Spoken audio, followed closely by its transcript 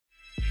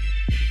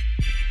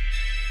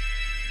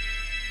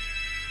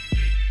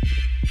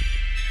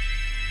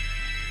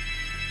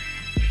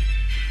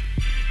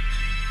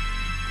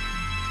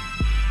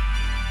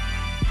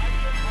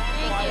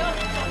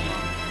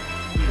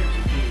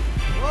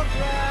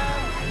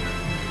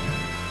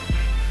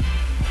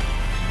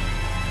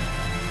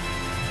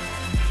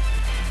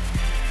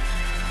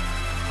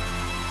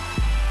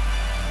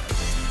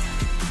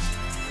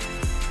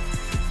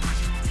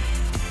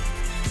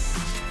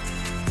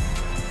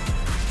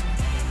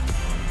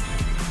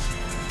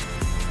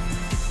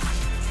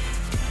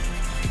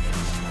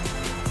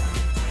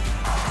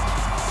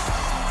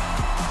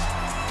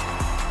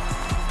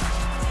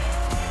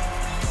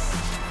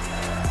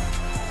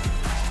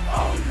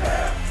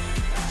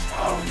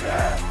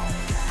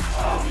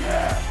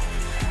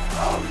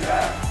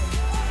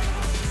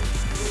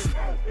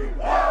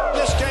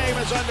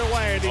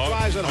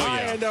drives it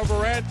high end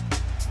over it.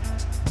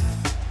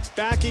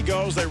 Back he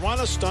goes. They run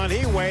a stunt.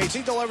 He waits.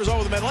 He delivers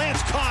over the middle.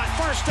 It's caught.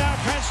 First down,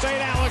 Penn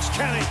State, Alex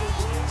Kenny.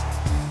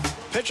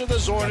 Pitch of the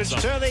Zordich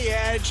to the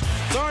edge.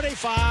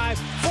 35,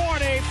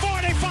 40,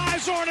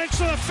 45. Zordich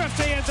to the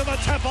 50 into the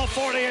Temple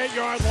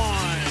 48-yard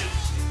line.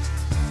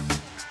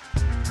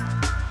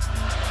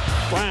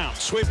 Brown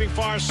sweeping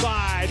far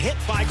side. Hit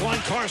by Glenn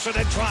Carson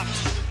and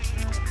dropped.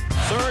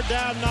 Third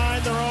down,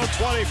 9, their own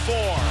 24.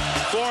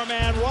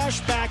 Four-man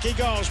rush, back he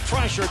goes.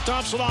 Pressure,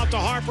 dumps it off to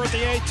Harper at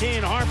the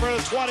 18. Harper at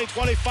the 20,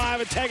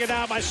 25, and taken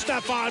out by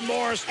Stephon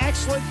Morris.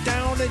 Excellent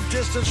down and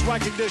distance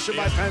recognition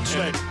by Penn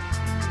State.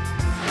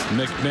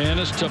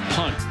 McManus to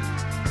punt.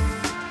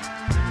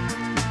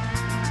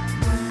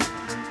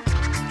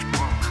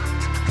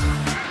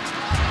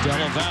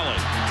 Della Valle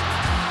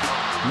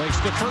makes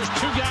the first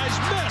two guys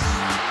miss.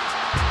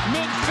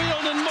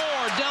 Midfield and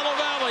more. Della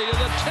Valle to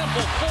the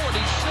Temple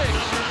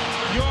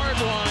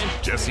 46-yard line.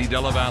 Jesse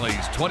Della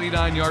Valle's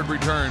 29-yard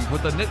return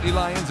put the Nittany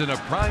Lions in a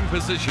prime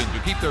position to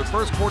keep their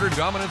first quarter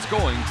dominance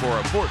going for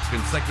a fourth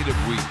consecutive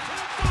week.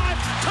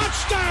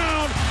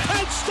 Touchdown,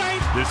 Penn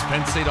State! This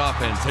Penn State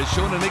offense has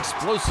shown an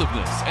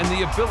explosiveness and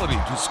the ability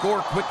to score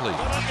quickly. The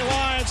Nittany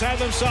Lions have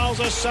themselves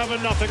a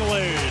 7-0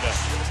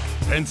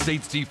 lead. Penn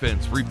State's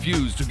defense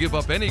refused to give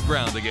up any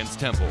ground against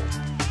Temple.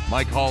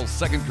 Mike Hall's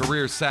second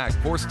career sack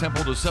forced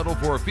Temple to settle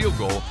for a field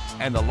goal,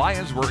 and the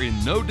Lions were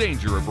in no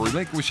danger of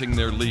relinquishing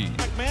their lead.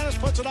 McManus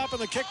puts it up,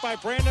 and the kick by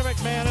Brandon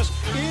McManus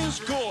is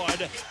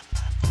good.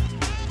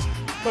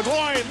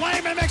 McGloin,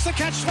 Lehman makes the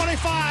catch,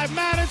 25.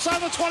 Matt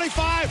inside the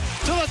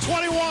 25 to the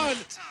 21.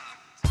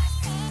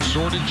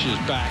 Zordich is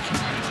back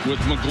with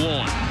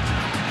McGloin.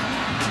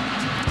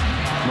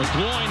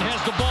 McGloin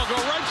has the ball go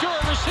right through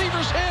a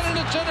receiver's hand, and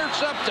it's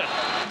intercepted.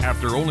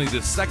 After only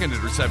the second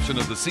interception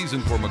of the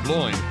season for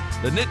McGloin,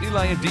 the Nittany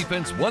Lion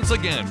defense once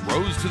again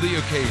rose to the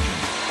occasion.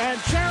 And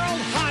Gerald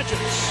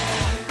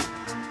Hodges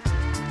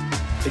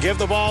to give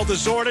the ball to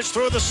Zordich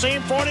through the seam,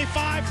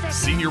 45. 50.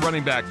 Senior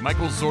running back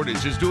Michael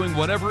Zordich is doing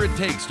whatever it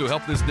takes to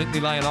help this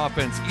Nittany Lion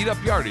offense eat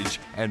up yardage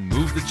and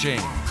move the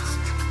chains.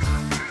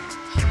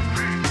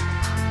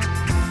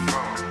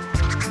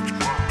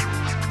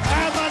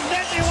 And the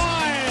Nittany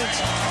Lions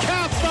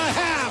cap the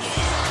half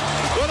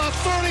with a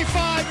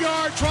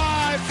 35-yard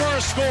drive for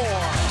a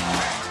score.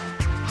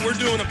 We're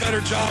doing a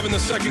better job in the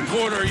second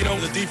quarter. You know,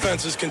 the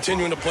defense is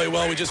continuing to play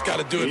well. We just got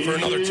to do it for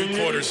another 2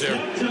 quarters here.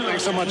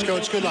 Thanks so much,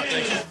 Coach. Good luck.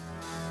 Thanks.